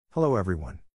Hello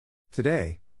everyone.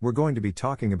 Today, we're going to be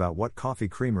talking about what coffee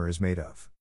creamer is made of.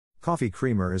 Coffee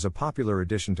creamer is a popular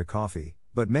addition to coffee,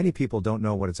 but many people don't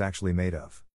know what it's actually made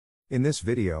of. In this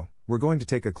video, we're going to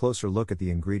take a closer look at the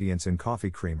ingredients in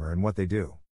coffee creamer and what they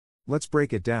do. Let's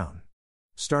break it down.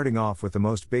 Starting off with the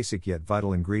most basic yet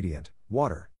vital ingredient,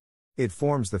 water. It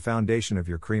forms the foundation of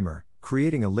your creamer,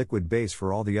 creating a liquid base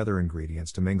for all the other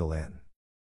ingredients to mingle in.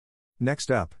 Next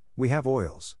up, we have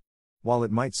oils. While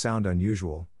it might sound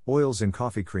unusual, oils in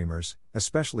coffee creamers,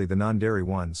 especially the non-dairy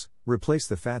ones, replace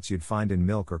the fats you'd find in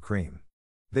milk or cream.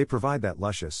 They provide that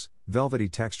luscious, velvety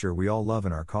texture we all love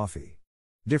in our coffee.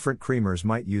 Different creamers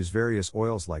might use various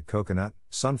oils like coconut,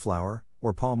 sunflower,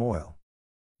 or palm oil.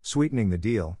 Sweetening the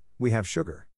deal, we have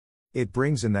sugar. It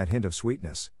brings in that hint of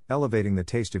sweetness, elevating the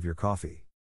taste of your coffee.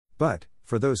 But,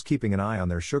 for those keeping an eye on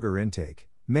their sugar intake,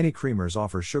 many creamers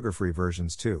offer sugar-free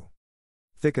versions too.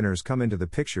 Thickeners come into the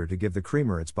picture to give the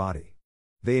creamer its body.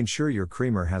 They ensure your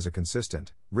creamer has a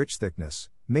consistent, rich thickness,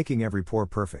 making every pour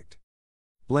perfect.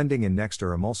 Blending in next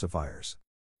are emulsifiers.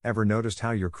 Ever noticed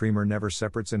how your creamer never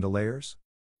separates into layers?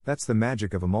 That's the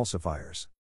magic of emulsifiers.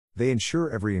 They ensure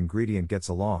every ingredient gets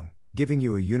along, giving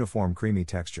you a uniform creamy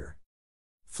texture.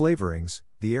 Flavorings,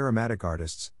 the aromatic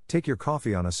artists, take your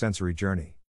coffee on a sensory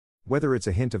journey. Whether it's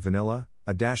a hint of vanilla,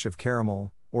 a dash of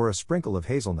caramel, or a sprinkle of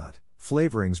hazelnut,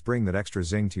 flavorings bring that extra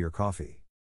zing to your coffee.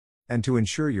 And to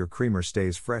ensure your creamer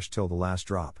stays fresh till the last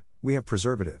drop, we have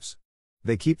preservatives.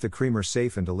 They keep the creamer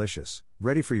safe and delicious,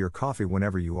 ready for your coffee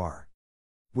whenever you are.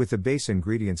 With the base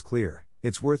ingredients clear,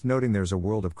 it's worth noting there's a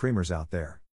world of creamers out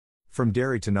there. From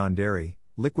dairy to non-dairy,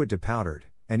 liquid to powdered,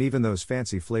 and even those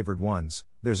fancy flavored ones,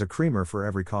 there's a creamer for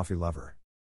every coffee lover.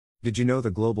 Did you know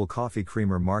the global coffee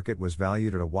creamer market was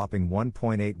valued at a whopping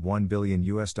 $1.81 billion in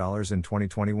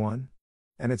 2021?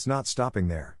 And it's not stopping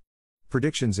there.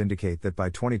 Predictions indicate that by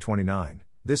 2029,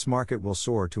 this market will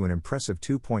soar to an impressive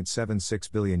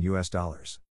 $2.76 billion.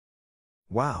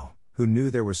 Wow, who knew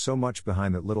there was so much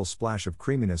behind that little splash of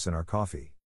creaminess in our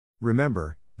coffee?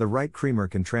 Remember, the right creamer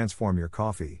can transform your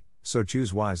coffee, so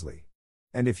choose wisely.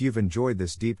 And if you've enjoyed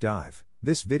this deep dive,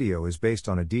 this video is based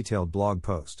on a detailed blog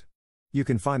post. You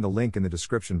can find the link in the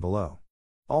description below.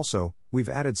 Also, we've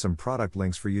added some product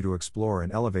links for you to explore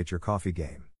and elevate your coffee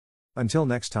game. Until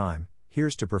next time,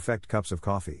 here's to perfect cups of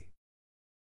coffee.